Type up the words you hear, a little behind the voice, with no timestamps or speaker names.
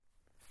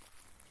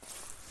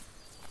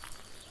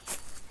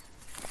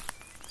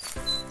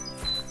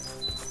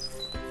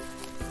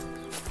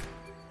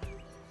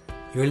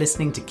You're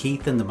listening to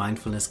Keith and the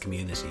Mindfulness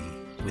Community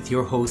with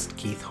your host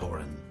Keith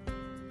Horan.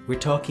 We're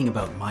talking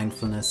about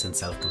mindfulness and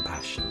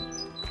self-compassion,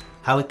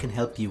 how it can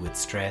help you with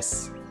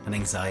stress and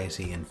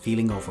anxiety and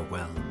feeling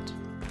overwhelmed,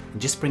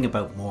 and just bring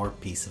about more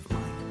peace of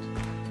mind.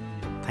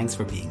 Thanks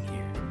for being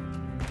here.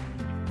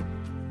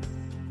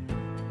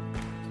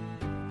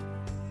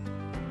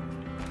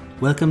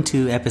 Welcome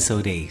to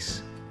episode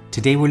 8.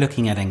 Today we're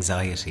looking at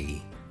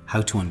anxiety,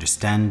 how to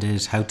understand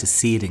it, how to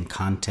see it in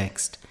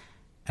context,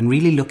 and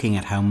really looking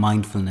at how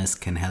mindfulness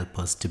can help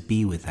us to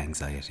be with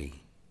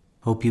anxiety.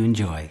 Hope you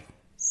enjoy.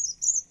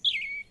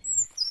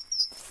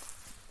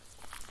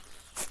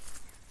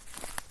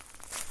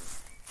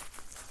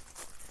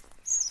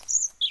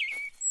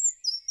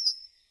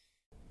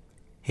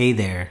 Hey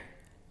there,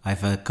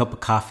 I've a cup of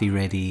coffee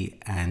ready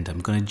and I'm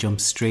going to jump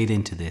straight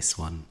into this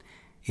one.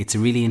 It's a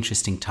really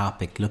interesting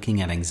topic,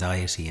 looking at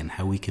anxiety and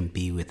how we can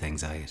be with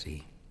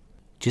anxiety.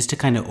 Just to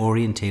kind of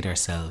orientate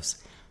ourselves,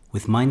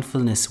 with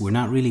mindfulness, we're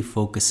not really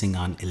focusing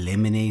on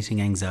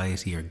eliminating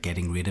anxiety or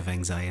getting rid of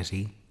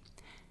anxiety.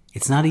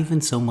 It's not even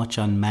so much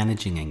on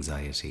managing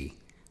anxiety.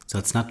 So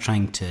it's not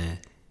trying to,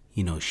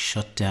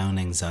 shut down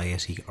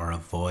anxiety or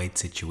avoid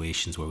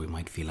situations where we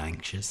might feel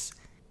anxious.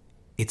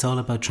 It's all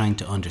about trying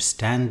to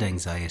understand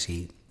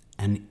anxiety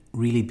and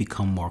really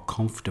become more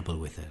comfortable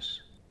with it.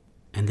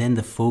 And then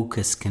the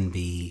focus can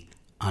be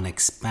on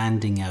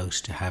expanding out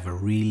to have a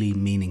really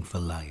meaningful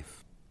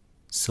life.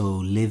 So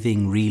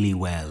living really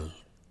well,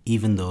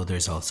 even though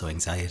there's also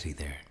anxiety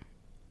there.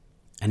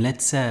 And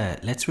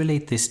let's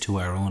relate this to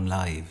our own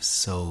lives.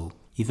 So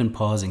even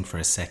pausing for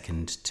a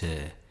second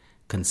to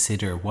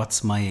consider,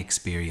 what's my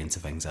experience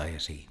of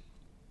anxiety?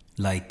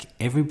 Like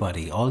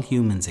everybody, all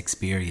humans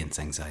experience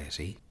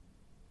anxiety,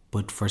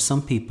 but for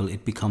some people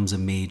it becomes a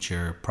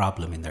major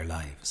problem in their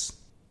lives.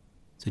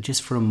 So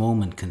just for a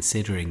moment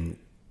considering,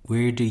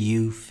 where do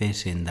you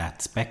fit in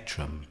that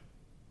spectrum?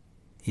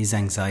 Is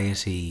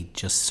anxiety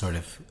just sort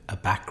of a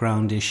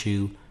background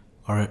issue?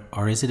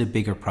 Or is it a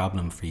bigger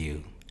problem for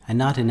you? And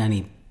not in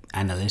any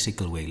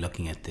analytical way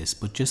looking at this,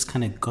 but just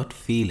kind of gut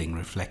feeling,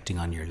 reflecting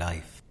on your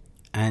life.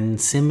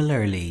 And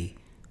similarly,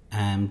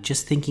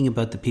 just thinking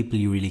about the people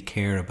you really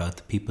care about,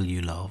 the people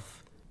you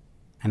love,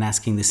 and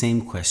asking the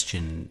same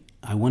question.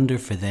 I wonder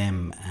for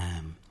them,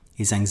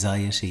 is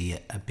anxiety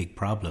a big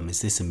problem?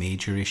 Is this a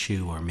major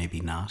issue or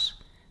maybe not?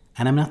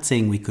 And I'm not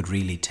saying we could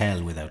really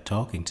tell without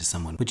talking to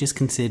someone, but just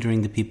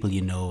considering the people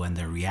you know and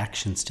their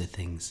reactions to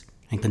things,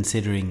 and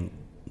considering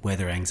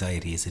whether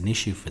anxiety is an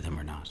issue for them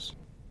or not.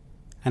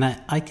 And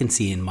I can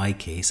see in my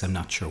case, I'm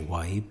not sure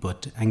why,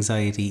 but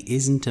anxiety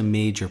isn't a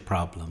major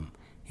problem.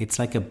 It's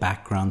like a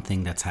background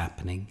thing that's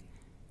happening.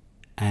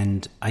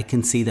 And I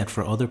can see that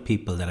for other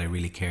people that I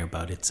really care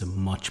about, it's a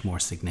much more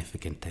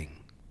significant thing.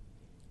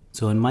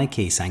 So in my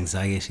case,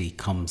 anxiety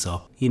comes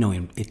up,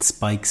 it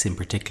spikes in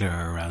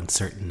particular around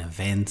certain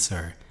events,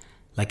 or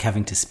like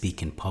having to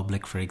speak in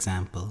public, for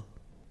example.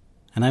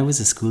 And I was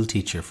a school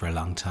teacher for a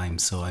long time,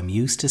 so I'm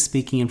used to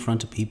speaking in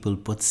front of people,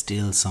 but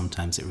still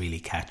sometimes it really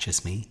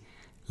catches me.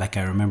 Like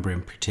I remember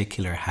in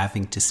particular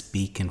having to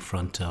speak in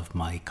front of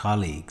my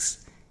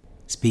colleagues,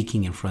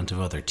 speaking in front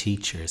of other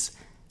teachers.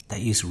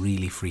 That used to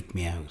really freak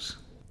me out.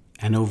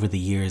 And over the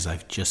years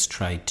I've just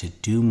tried to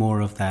do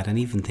more of that, and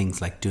even things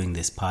like doing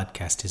this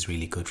podcast is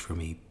really good for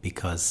me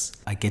because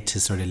I get to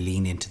sort of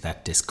lean into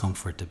that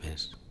discomfort a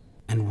bit.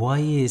 And why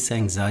is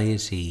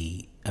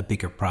anxiety a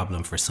bigger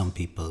problem for some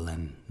people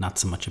and not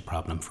so much a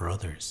problem for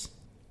others?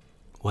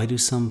 Why do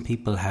some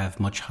people have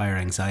much higher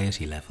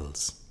anxiety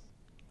levels?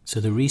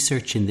 So the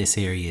research in this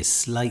area is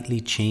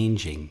slightly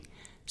changing.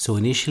 So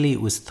initially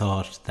it was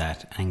thought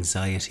that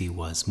anxiety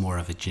was more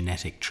of a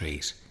genetic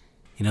trait.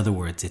 In other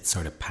words, it's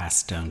sort of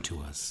passed down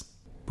to us.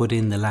 But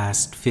in the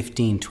last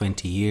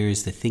 15-20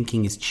 years, the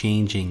thinking is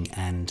changing,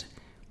 and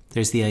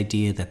there's the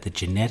idea that the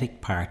genetic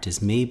part is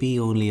maybe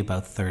only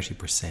about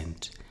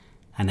 30%,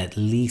 and at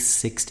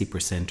least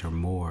 60% or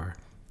more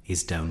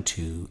is down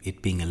to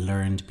it being a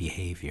learned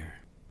behavior.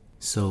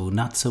 So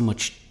not so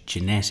much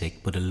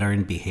genetic, but a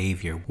learned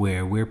behavior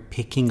where we're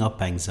picking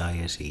up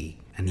anxiety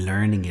and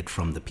learning it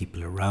from the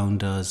people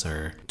around us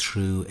or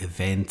through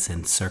events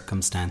and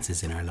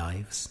circumstances in our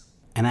lives.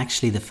 And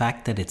actually the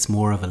fact that it's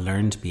more of a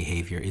learned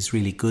behavior is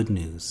really good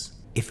news.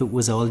 If it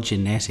was all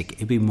genetic,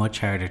 it'd be much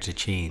harder to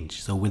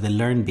change. So with a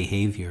learned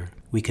behavior,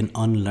 we can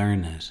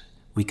unlearn it.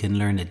 We can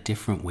learn a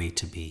different way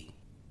to be.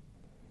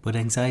 But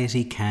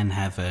anxiety can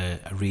have a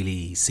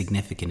really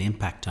significant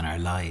impact on our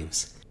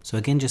lives. So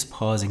again, just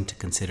pausing to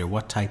consider,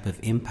 what type of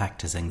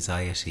impact has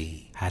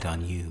anxiety had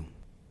on you?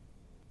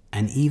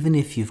 And even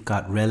if you've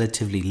got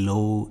relatively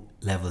low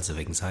levels of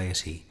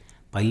anxiety,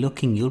 by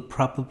looking, you'll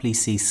probably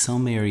see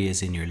some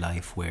areas in your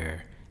life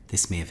where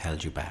this may have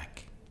held you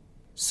back.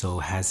 So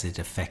has it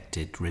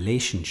affected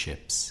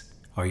relationships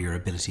or your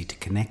ability to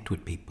connect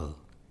with people?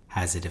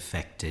 Has it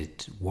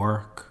affected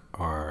work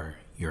or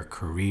your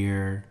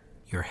career,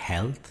 your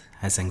health?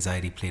 Has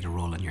anxiety played a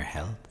role in your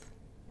health?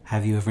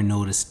 Have you ever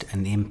noticed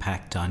an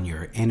impact on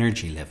your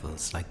energy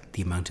levels, like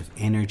the amount of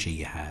energy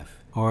you have?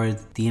 or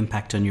the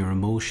impact on your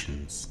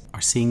emotions,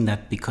 or seeing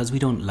that because we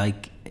don't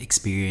like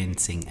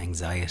experiencing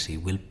anxiety,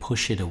 we'll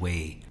push it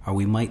away, or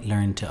we might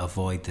learn to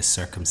avoid the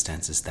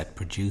circumstances that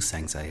produce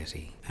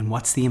anxiety. And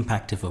what's the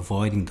impact of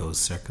avoiding those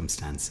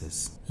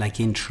circumstances? Like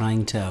in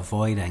trying to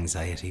avoid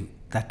anxiety,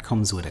 that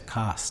comes with a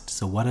cost.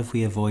 So what have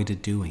we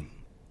avoided doing?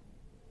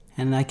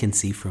 And I can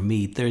see for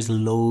me, there's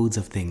loads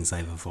of things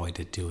I've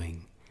avoided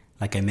doing.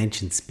 Like I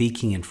mentioned,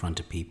 speaking in front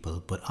of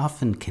people, but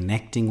often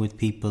connecting with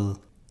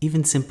people,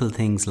 even simple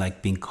things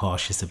like being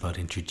cautious about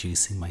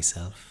introducing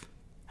myself.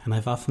 And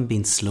I've often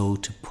been slow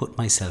to put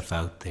myself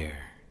out there,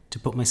 to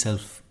put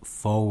myself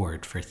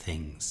forward for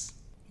things,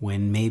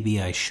 when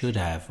maybe I should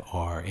have,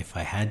 or if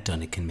I had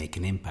done, it can make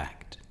an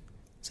impact.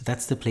 So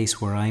that's the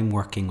place where I'm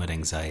working with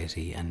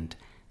anxiety and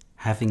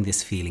having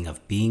this feeling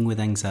of being with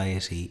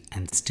anxiety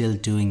and still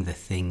doing the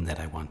thing that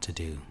I want to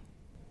do.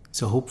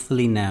 So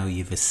hopefully now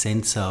you've a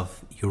sense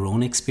of your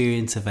own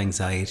experience of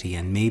anxiety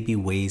and maybe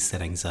ways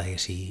that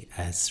anxiety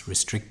has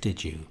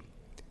restricted you.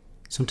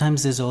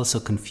 Sometimes there's also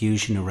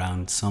confusion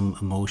around some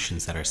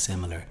emotions that are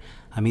similar.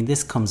 I mean,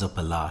 this comes up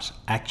a lot.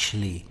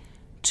 Actually,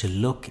 to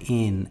look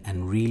in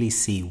and really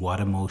see what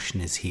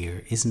emotion is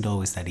here isn't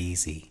always that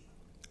easy.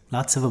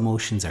 Lots of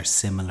emotions are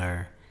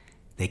similar.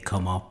 They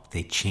come up,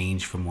 they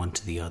change from one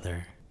to the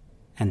other.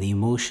 And the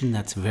emotion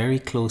that's very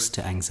close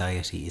to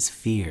anxiety is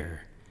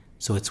fear.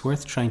 So it's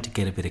worth trying to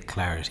get a bit of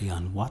clarity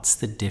on what's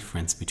the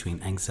difference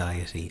between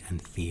anxiety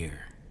and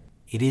fear.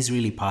 It is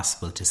really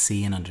possible to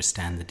see and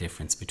understand the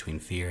difference between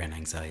fear and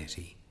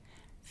anxiety.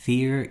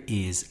 Fear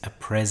is a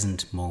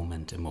present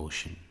moment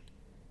emotion.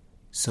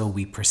 So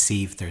we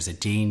perceive there's a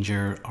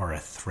danger or a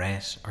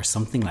threat or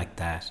something like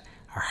that.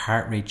 Our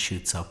heart rate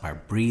shoots up,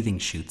 our breathing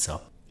shoots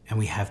up, and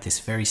we have this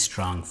very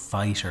strong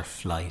fight or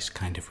flight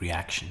kind of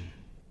reaction.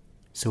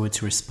 So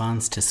it's a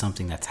response to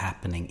something that's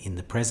happening in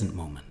the present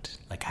moment,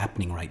 like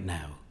happening right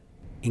now.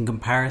 In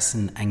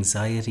comparison,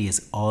 anxiety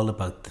is all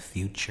about the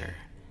future.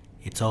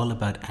 It's all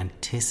about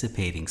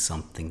anticipating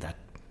something that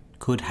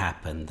could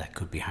happen, that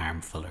could be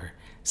harmful or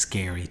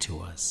scary to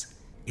us.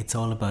 It's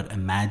all about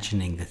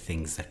imagining the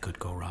things that could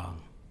go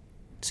wrong.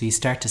 So you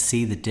start to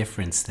see the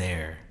difference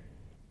there.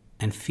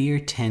 And fear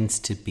tends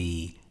to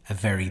be a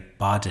very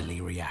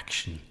bodily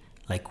reaction,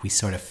 like we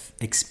sort of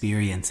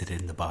experience it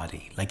in the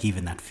body, like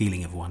even that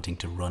feeling of wanting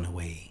to run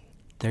away.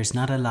 There's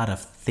not a lot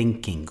of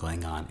thinking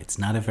going on. It's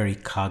not a very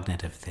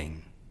cognitive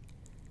thing.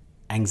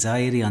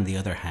 Anxiety, on the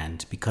other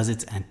hand, because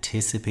it's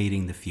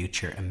anticipating the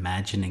future,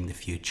 imagining the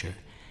future,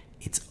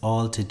 it's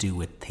all to do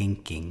with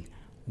thinking,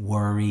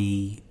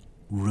 worry,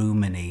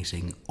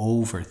 ruminating,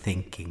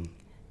 overthinking.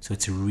 So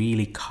it's a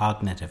really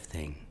cognitive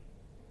thing.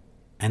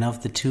 And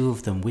of the two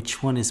of them,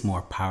 which one is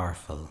more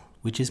powerful?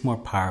 Which is more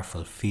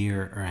powerful,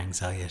 fear or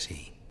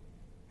anxiety?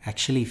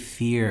 Actually,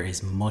 fear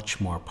is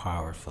much more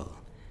powerful.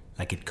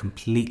 Like it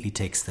completely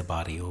takes the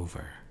body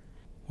over.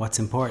 What's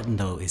important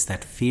though is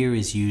that fear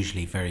is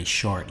usually very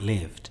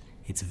short-lived.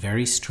 It's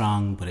very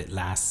strong, but it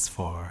lasts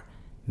for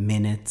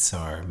minutes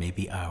or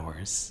maybe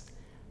hours.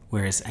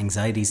 Whereas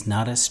anxiety is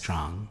not as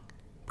strong,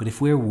 but if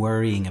we're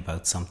worrying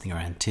about something or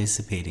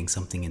anticipating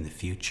something in the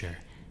future,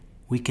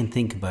 we can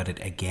think about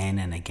it again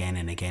and again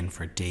and again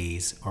for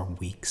days or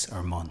weeks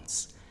or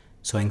months.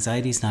 So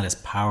anxiety is not as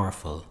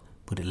powerful,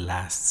 but it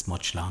lasts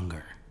much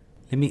longer.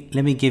 Let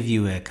me give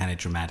you a kind of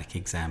dramatic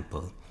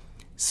example.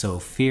 So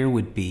fear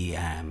would be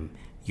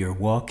you're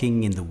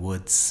walking in the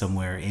woods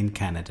somewhere in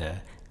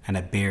Canada and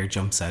a bear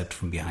jumps out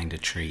from behind a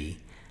tree,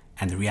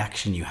 and the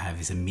reaction you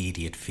have is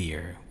immediate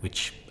fear,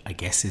 which I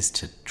guess is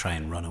to try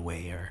and run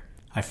away, or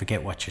I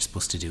forget what you're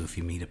supposed to do if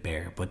you meet a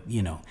bear, but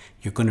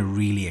you're going to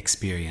really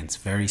experience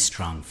very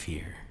strong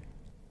fear.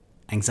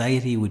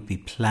 Anxiety would be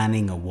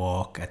planning a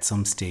walk at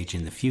some stage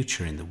in the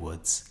future in the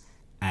woods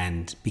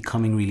and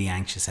becoming really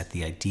anxious at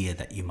the idea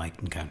that you might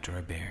encounter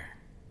a bear.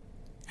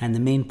 And the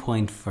main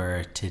point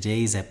for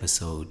today's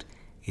episode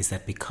is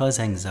that because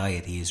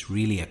anxiety is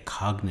really a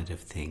cognitive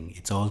thing,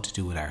 it's all to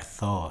do with our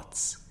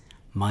thoughts,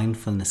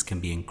 mindfulness can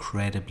be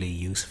incredibly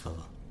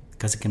useful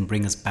because it can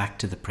bring us back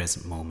to the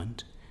present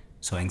moment.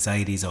 So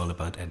anxiety is all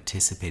about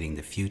anticipating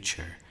the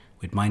future.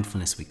 With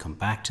mindfulness, we come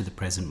back to the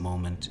present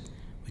moment,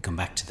 we come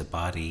back to the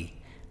body,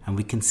 and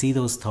we can see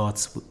those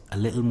thoughts a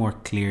little more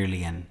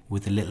clearly and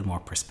with a little more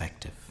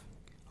perspective.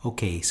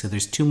 Okay, so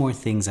there's two more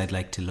things I'd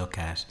like to look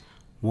at.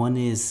 One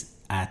is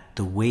at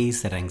the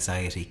ways that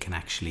anxiety can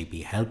actually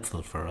be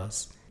helpful for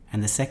us,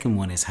 and the second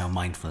one is how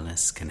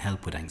mindfulness can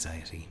help with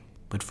anxiety.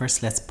 But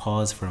first, let's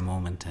pause for a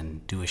moment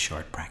and do a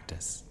short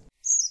practice.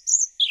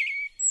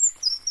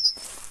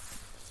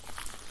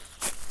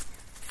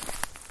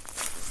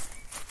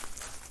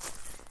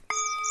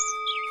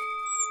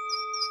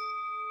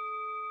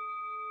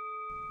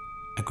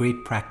 A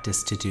great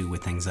practice to do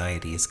with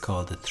anxiety is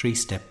called the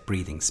 3-step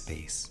breathing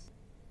space.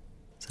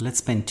 So let's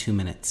spend 2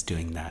 minutes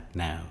doing that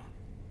now.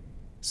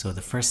 So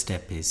the first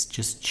step is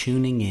just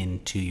tuning in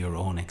to your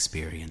own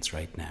experience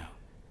right now.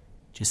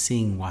 Just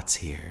seeing what's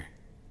here.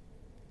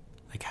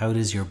 Like, how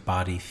does your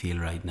body feel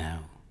right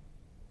now?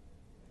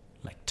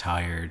 Like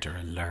tired or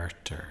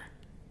alert or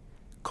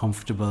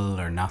comfortable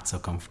or not so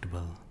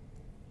comfortable?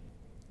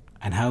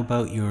 And how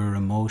about your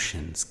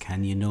emotions?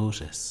 Can you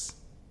notice?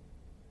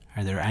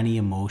 Are there any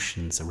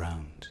emotions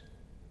around?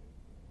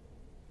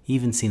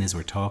 Even seen as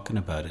we're talking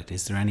about it,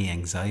 is there any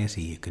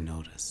anxiety you can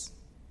notice?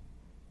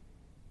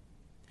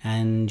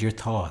 And your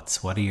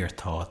thoughts, what are your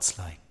thoughts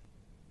like?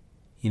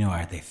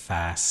 Are they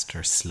fast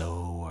or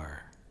slow,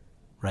 or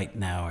right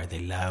now, are they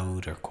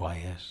loud or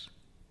quiet?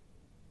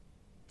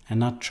 And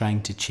not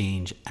trying to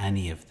change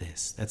any of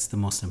this. That's the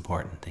most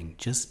important thing.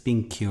 Just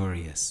being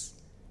curious.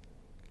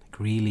 Like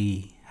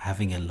really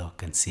having a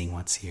look and seeing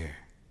what's here.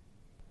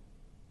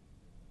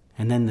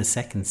 And then the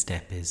second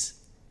step is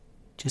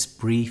just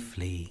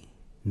briefly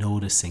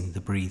noticing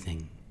the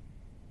breathing.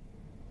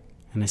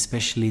 And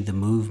especially the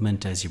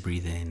movement as you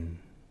breathe in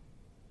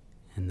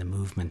and the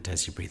movement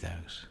as you breathe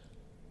out.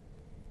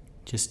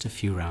 Just a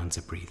few rounds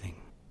of breathing.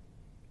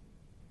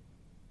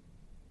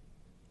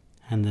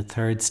 And the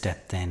third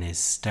step then is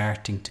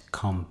starting to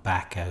come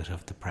back out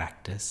of the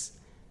practice.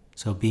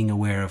 So being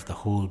aware of the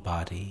whole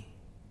body,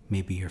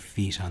 maybe your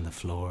feet on the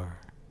floor,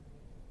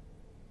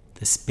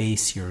 the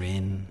space you're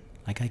in,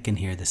 like I can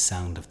hear the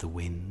sound of the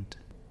wind.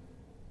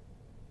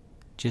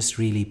 Just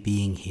really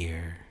being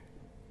here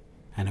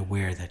and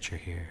aware that you're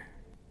here.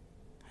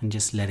 And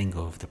just letting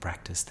go of the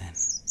practice then.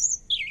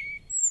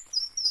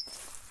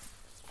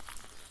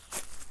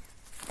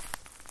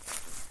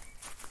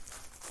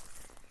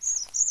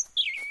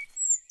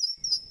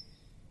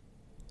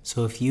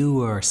 So if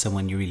you or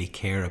someone you really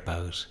care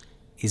about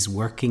is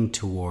working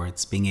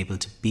towards being able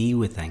to be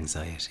with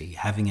anxiety,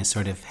 having a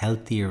sort of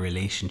healthier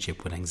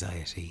relationship with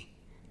anxiety,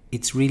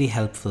 it's really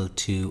helpful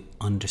to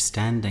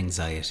understand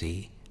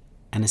anxiety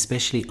and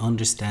especially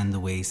understand the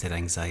ways that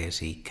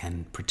anxiety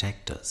can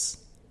protect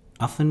us.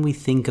 Often we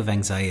think of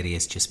anxiety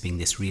as just being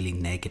this really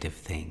negative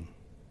thing,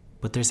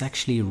 but there's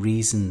actually a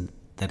reason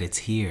that it's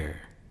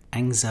here.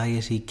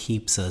 Anxiety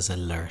keeps us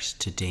alert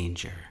to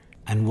danger.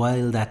 And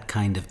while that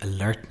kind of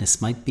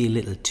alertness might be a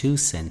little too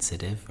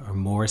sensitive or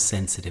more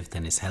sensitive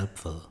than is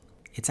helpful,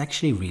 it's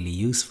actually really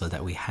useful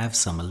that we have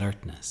some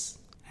alertness.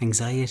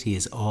 Anxiety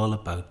is all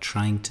about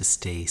trying to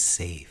stay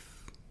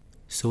safe.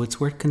 So it's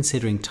worth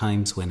considering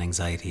times when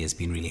anxiety has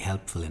been really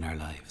helpful in our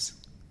lives.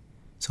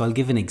 So I'll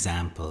give an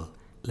example.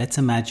 Let's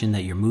imagine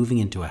that you're moving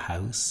into a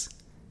house,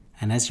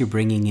 and as you're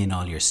bringing in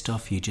all your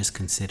stuff, you just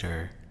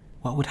consider,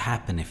 what would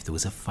happen if there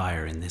was a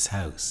fire in this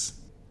house?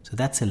 So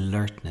that's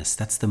alertness,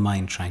 that's the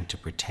mind trying to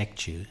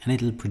protect you, and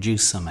it'll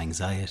produce some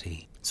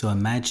anxiety. So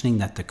imagining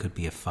that there could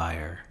be a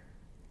fire,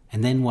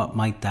 and then what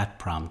might that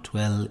prompt?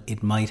 Well,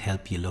 it might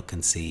help you look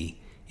and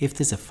see, if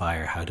there's a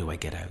fire, how do I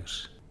get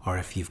out? Or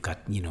if you've got,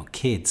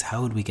 kids,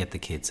 how would we get the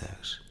kids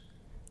out?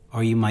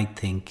 Or you might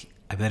think,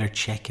 I better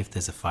check if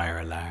there's a fire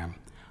alarm,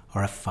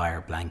 or a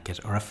fire blanket,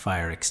 or a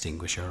fire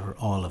extinguisher, or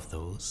all of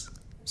those.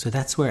 So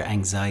that's where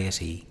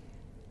anxiety,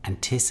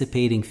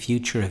 anticipating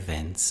future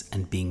events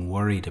and being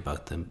worried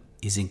about them,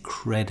 is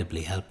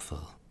incredibly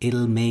helpful.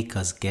 It'll make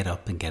us get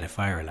up and get a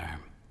fire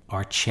alarm,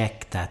 or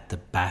check that the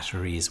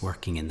battery is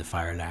working in the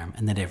fire alarm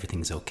and that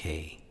everything's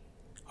okay,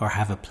 or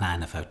have a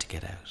plan of how to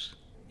get out.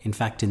 In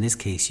fact, in this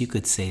case, you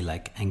could say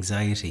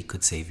anxiety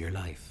could save your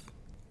life.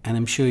 And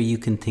I'm sure you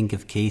can think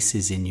of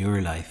cases in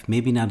your life,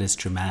 maybe not as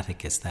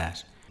dramatic as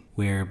that,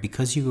 where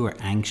because you were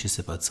anxious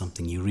about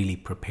something, you really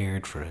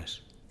prepared for it.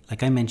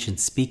 Like I mentioned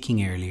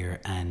speaking earlier,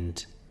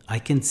 and I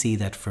can see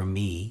that for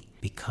me,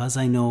 because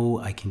I know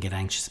I can get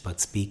anxious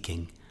about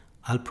speaking,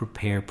 I'll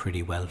prepare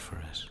pretty well for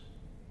it.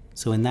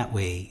 So in that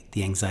way,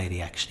 the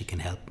anxiety actually can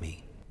help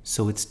me.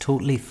 So it's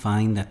totally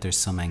fine that there's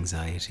some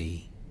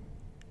anxiety,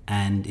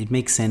 and it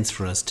makes sense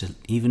for us to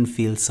even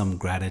feel some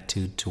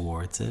gratitude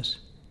towards it.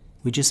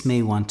 We just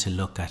may want to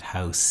look at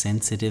how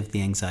sensitive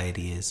the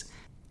anxiety is,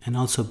 and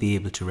also be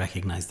able to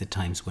recognize the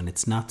times when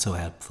it's not so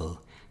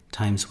helpful,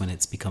 times when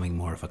it's becoming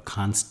more of a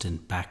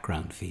constant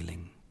background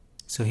feeling.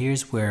 So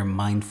here's where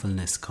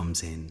mindfulness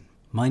comes in.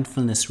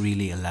 Mindfulness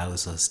really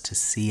allows us to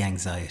see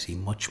anxiety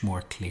much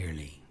more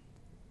clearly.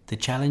 The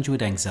challenge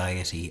with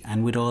anxiety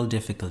and with all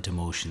difficult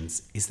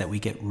emotions is that we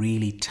get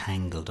really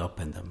tangled up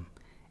in them.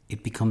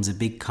 It becomes a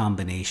big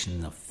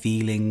combination of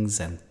feelings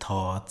and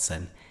thoughts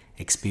and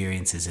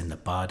experiences in the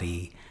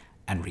body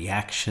and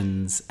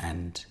reactions,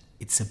 and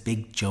it's a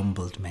big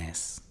jumbled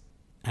mess.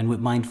 And with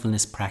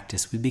mindfulness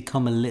practice, we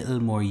become a little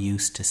more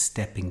used to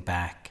stepping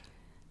back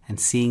and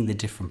seeing the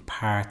different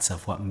parts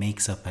of what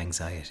makes up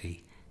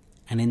anxiety.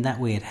 And in that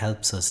way, it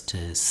helps us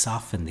to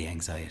soften the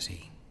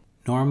anxiety.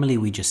 Normally,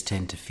 we just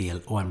tend to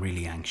feel, I'm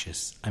really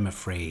anxious, I'm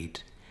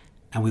afraid,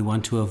 and we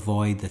want to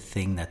avoid the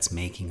thing that's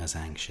making us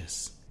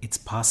anxious. It's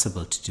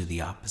possible to do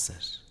the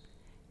opposite.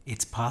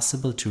 It's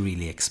possible to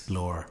really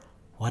explore,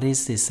 what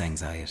is this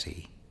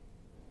anxiety?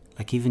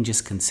 Like even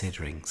just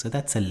considering. So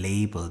that's a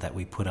label that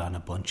we put on a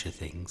bunch of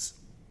things.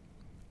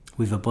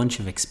 We have a bunch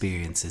of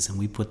experiences and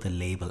we put the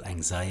label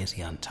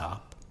anxiety on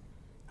top.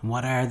 And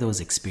what are those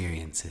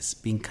experiences?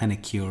 Being kind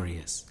of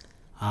curious.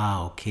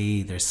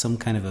 Okay, there's some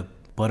kind of a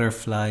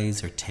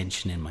butterflies or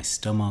tension in my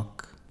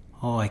stomach.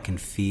 I can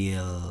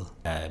feel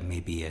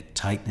maybe a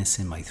tightness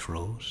in my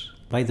throat.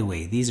 By the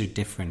way, these are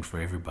different for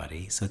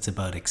everybody, so it's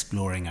about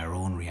exploring our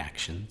own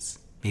reactions.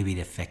 Maybe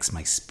it affects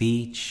my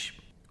speech,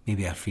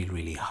 maybe I'll feel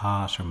really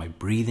hot, or my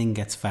breathing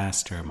gets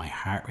faster, or my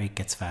heart rate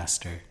gets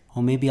faster.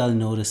 Or maybe I'll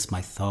notice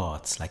my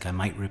thoughts, like I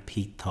might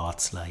repeat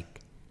thoughts like,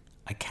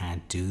 I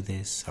can't do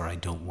this, or I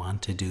don't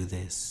want to do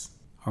this,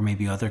 or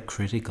maybe other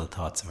critical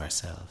thoughts of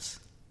ourselves.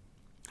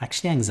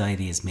 Actually,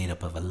 anxiety is made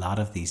up of a lot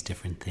of these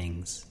different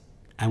things.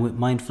 And with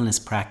mindfulness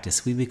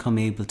practice, we become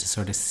able to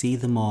sort of see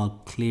them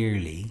all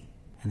clearly,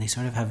 and they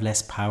sort of have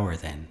less power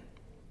then.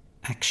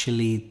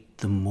 Actually,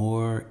 the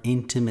more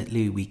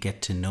intimately we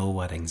get to know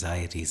what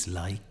anxiety is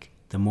like,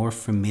 the more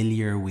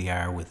familiar we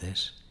are with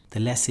it, the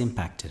less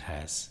impact it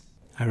has.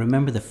 I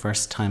remember the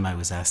first time I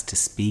was asked to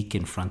speak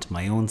in front of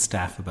my own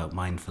staff about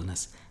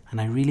mindfulness,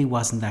 and I really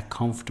wasn't that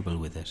comfortable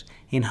with it.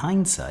 In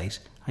hindsight,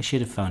 I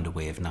should have found a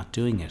way of not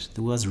doing it.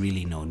 There was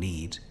really no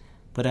need.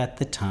 But at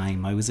the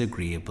time, I was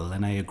agreeable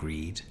and I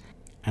agreed.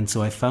 And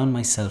so I found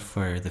myself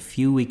for the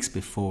few weeks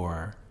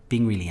before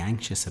being really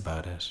anxious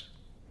about it.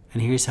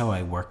 And here's how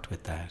I worked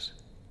with that.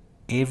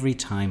 Every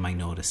time I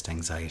noticed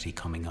anxiety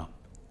coming up,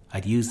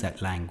 I'd use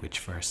that language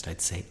first.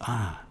 I'd say,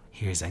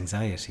 here's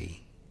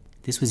anxiety.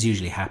 This was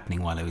usually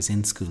happening while I was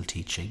in school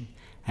teaching,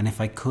 and if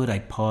I could,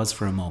 I'd pause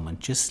for a moment,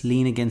 just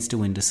lean against a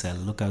windowsill,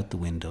 look out the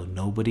window,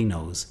 nobody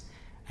knows,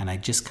 and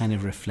I'd just kind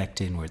of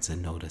reflect inwards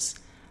and notice,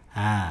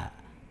 I'm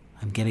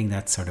getting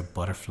that sort of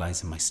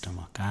butterflies in my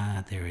stomach,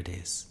 there it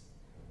is.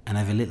 And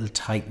I have a little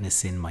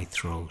tightness in my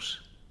throat.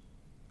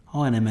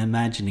 And I'm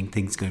imagining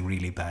things going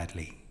really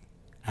badly.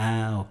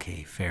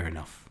 Okay, fair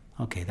enough.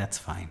 Okay, that's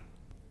fine.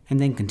 And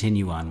then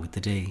continue on with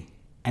the day.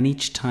 And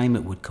each time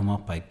it would come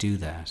up, I'd do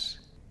that.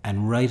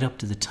 And right up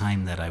to the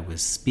time that I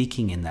was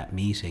speaking in that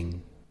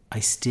meeting, I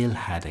still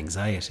had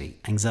anxiety.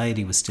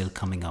 Anxiety was still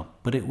coming up,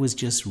 but it was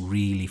just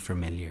really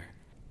familiar.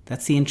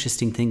 That's the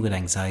interesting thing with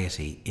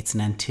anxiety. It's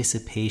an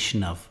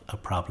anticipation of a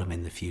problem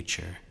in the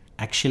future.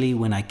 Actually,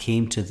 when I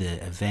came to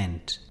the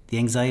event, the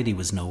anxiety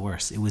was no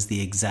worse. It was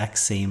the exact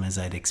same as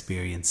I'd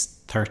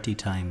experienced 30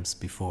 times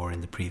before in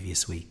the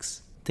previous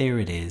weeks. There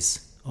it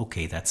is.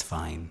 Okay, that's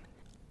fine.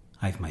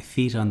 I have my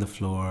feet on the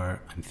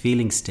floor. I'm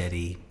feeling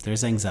steady.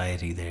 There's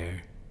anxiety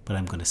there. But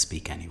I'm going to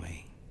speak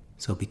anyway.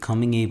 So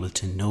becoming able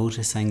to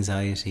notice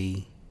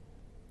anxiety,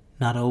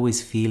 not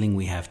always feeling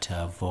we have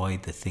to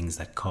avoid the things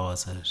that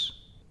cause it,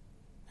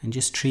 and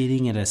just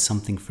treating it as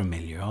something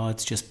familiar.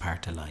 It's just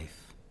part of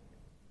life.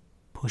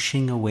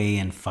 Pushing away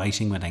and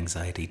fighting with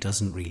anxiety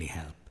doesn't really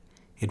help.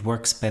 It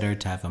works better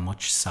to have a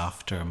much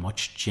softer,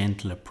 much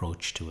gentle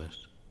approach to it.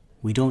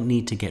 We don't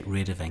need to get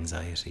rid of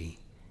anxiety.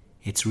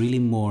 It's really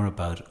more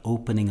about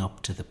opening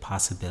up to the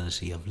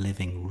possibility of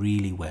living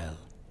really well,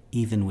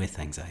 even with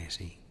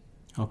anxiety.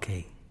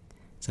 Okay,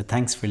 so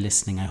thanks for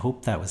listening. I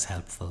hope that was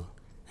helpful,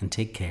 and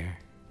take care.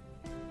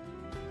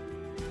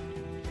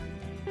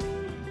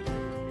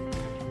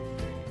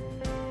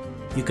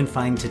 You can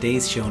find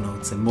today's show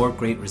notes and more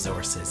great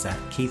resources at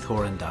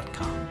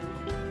keithhoran.com.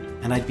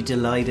 And I'd be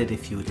delighted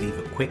if you would leave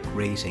a quick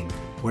rating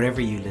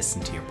wherever you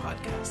listen to your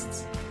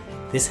podcasts.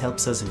 This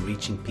helps us in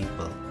reaching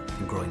people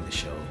and growing the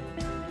show.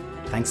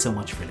 Thanks so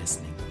much for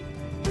listening.